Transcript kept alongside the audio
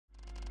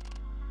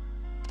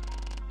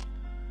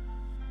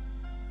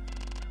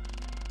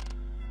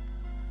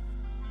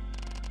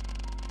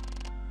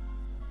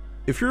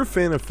If you're a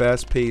fan of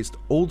fast-paced,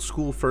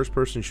 old-school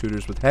first-person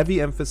shooters with heavy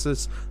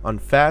emphasis on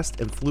fast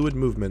and fluid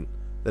movement,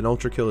 then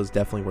Ultrakill is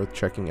definitely worth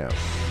checking out.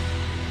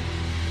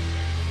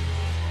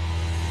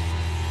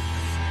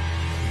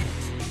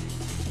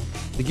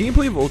 The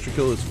gameplay of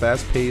Ultrakill is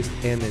fast-paced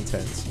and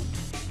intense.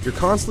 You're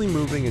constantly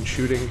moving and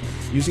shooting,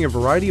 using a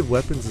variety of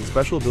weapons and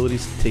special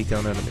abilities to take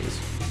down enemies.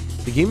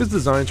 The game is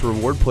designed to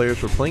reward players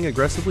for playing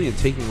aggressively and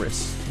taking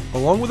risks,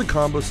 along with a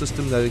combo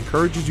system that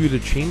encourages you to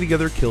chain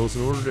together kills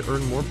in order to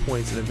earn more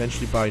points and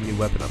eventually buy new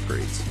weapon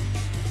upgrades.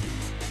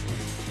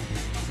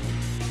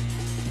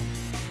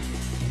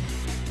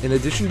 In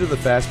addition to the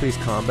fast-paced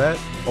combat,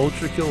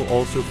 Ultrakill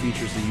also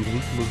features a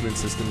unique movement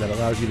system that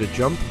allows you to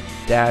jump,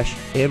 dash,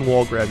 and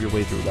wall grab your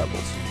way through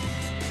levels.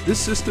 This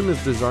system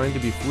is designed to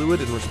be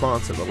fluid and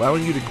responsive,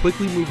 allowing you to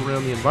quickly move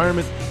around the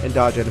environment and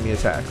dodge enemy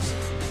attacks.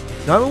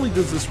 Not only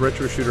does this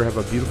retro shooter have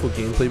a beautiful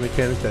gameplay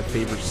mechanic that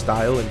favors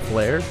style and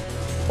flair,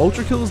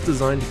 Ultrakill is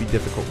designed to be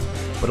difficult,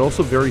 but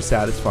also very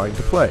satisfying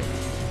to play.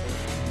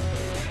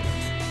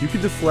 You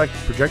can deflect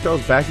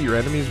projectiles back at your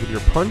enemies with your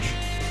punch.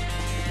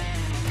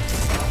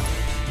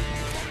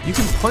 You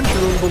can punch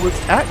your own bullets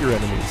at your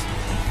enemies.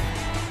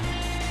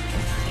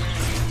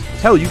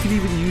 Hell, you can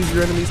even use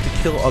your enemies to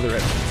kill other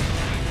enemies.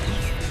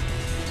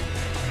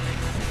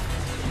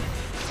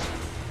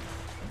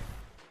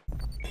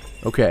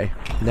 Okay,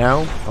 now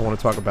I want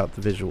to talk about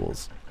the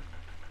visuals.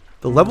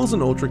 The levels in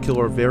Ultrakill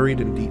are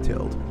varied and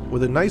detailed,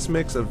 with a nice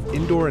mix of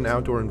indoor and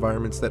outdoor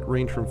environments that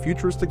range from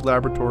futuristic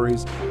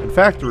laboratories and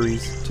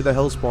factories to the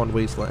hellspawn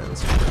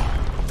wastelands.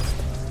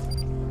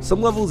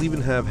 Some levels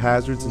even have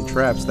hazards and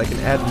traps that can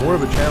add more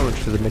of a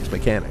challenge to the mixed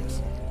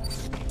mechanics.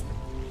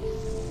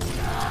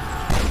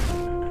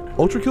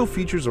 Ultrakill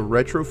features a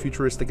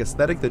retro-futuristic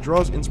aesthetic that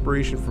draws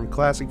inspiration from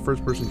classic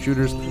first-person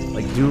shooters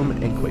like Doom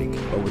and Quake,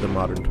 but with a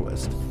modern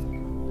twist.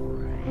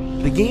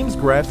 The game's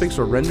graphics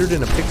are rendered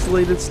in a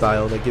pixelated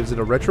style that gives it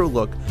a retro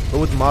look, but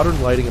with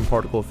modern lighting and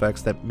particle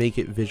effects that make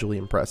it visually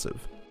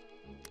impressive.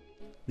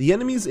 The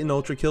enemies in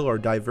Ultrakill are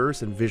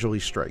diverse and visually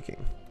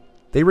striking.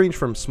 They range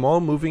from small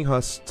moving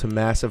husks to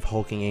massive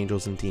hulking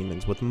angels and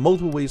demons, with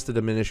multiple ways to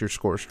diminish your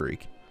score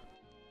streak.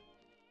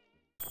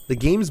 The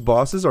game's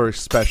bosses are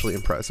especially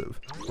impressive,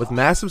 with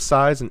massive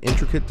size and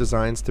intricate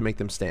designs to make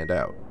them stand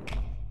out.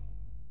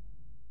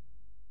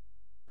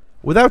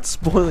 Without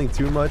spoiling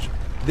too much,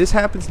 this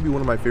happens to be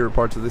one of my favorite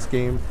parts of this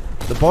game.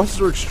 The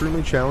bosses are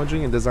extremely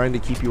challenging and designed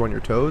to keep you on your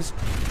toes,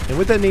 and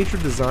with that nature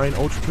design,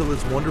 Ultrakill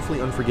is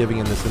wonderfully unforgiving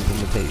in this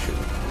implementation.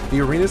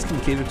 The arenas can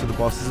cater to the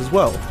bosses as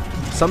well.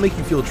 Some make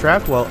you feel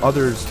trapped, while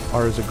others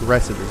are as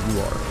aggressive as you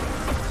are.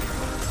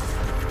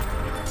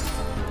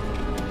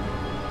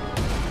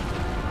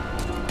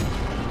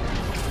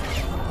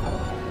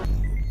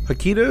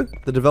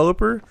 Hakita, the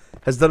developer,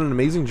 has done an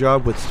amazing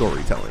job with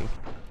storytelling.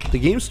 The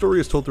game's story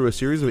is told through a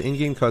series of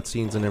in-game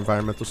cutscenes and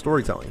environmental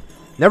storytelling,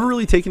 never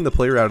really taking the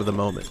player out of the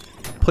moment.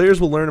 Players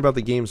will learn about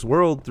the game's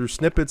world through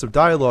snippets of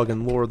dialogue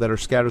and lore that are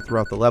scattered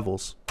throughout the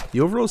levels. The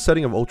overall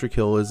setting of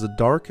Ultrakill is a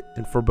dark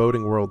and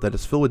foreboding world that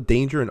is filled with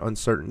danger and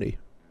uncertainty.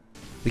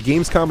 The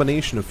game's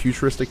combination of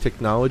futuristic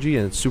technology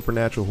and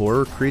supernatural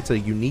horror creates a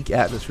unique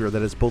atmosphere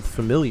that is both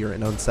familiar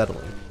and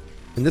unsettling.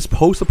 In this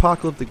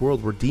post-apocalyptic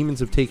world where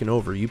demons have taken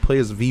over, you play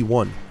as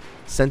V1,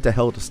 sent to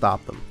hell to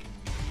stop them.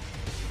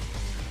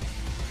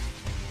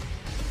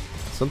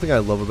 Something I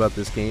love about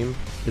this game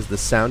is the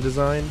sound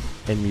design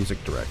and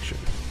music direction.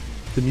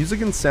 The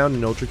music and sound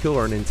in Ultrakill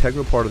are an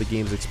integral part of the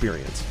game's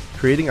experience,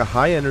 creating a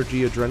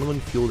high-energy,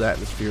 adrenaline-fueled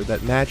atmosphere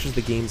that matches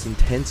the game's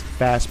intense,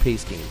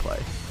 fast-paced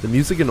gameplay. The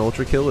music in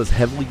Ultrakill is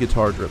heavily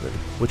guitar-driven,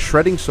 with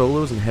shredding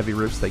solos and heavy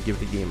riffs that give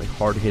the game a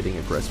hard-hitting,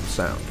 aggressive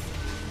sound.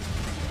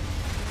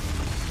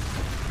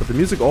 But the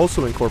music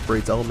also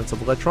incorporates elements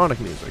of electronic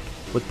music,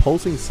 with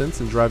pulsing synths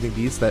and driving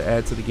beats that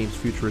add to the game's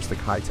futuristic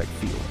high-tech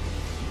feel.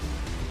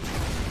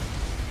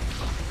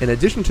 In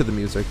addition to the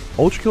music,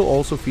 Ultrakill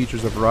also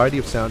features a variety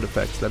of sound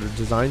effects that are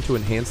designed to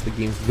enhance the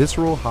game's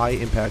visceral,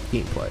 high-impact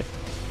gameplay.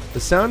 The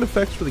sound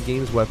effects for the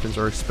game's weapons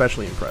are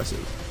especially impressive,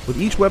 with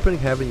each weapon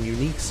having a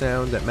unique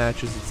sound that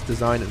matches its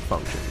design and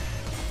function.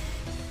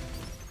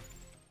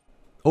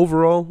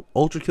 Overall,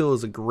 Ultrakill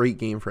is a great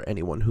game for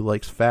anyone who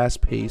likes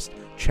fast-paced,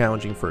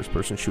 challenging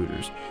first-person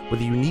shooters, with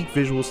a unique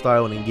visual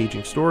style and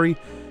engaging story.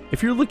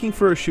 If you're looking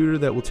for a shooter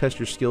that will test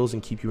your skills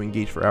and keep you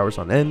engaged for hours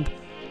on end,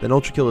 then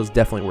Ultrakill is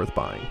definitely worth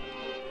buying.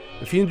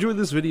 If you enjoyed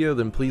this video,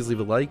 then please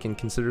leave a like and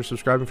consider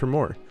subscribing for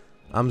more.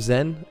 I'm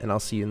Zen, and I'll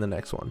see you in the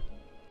next one.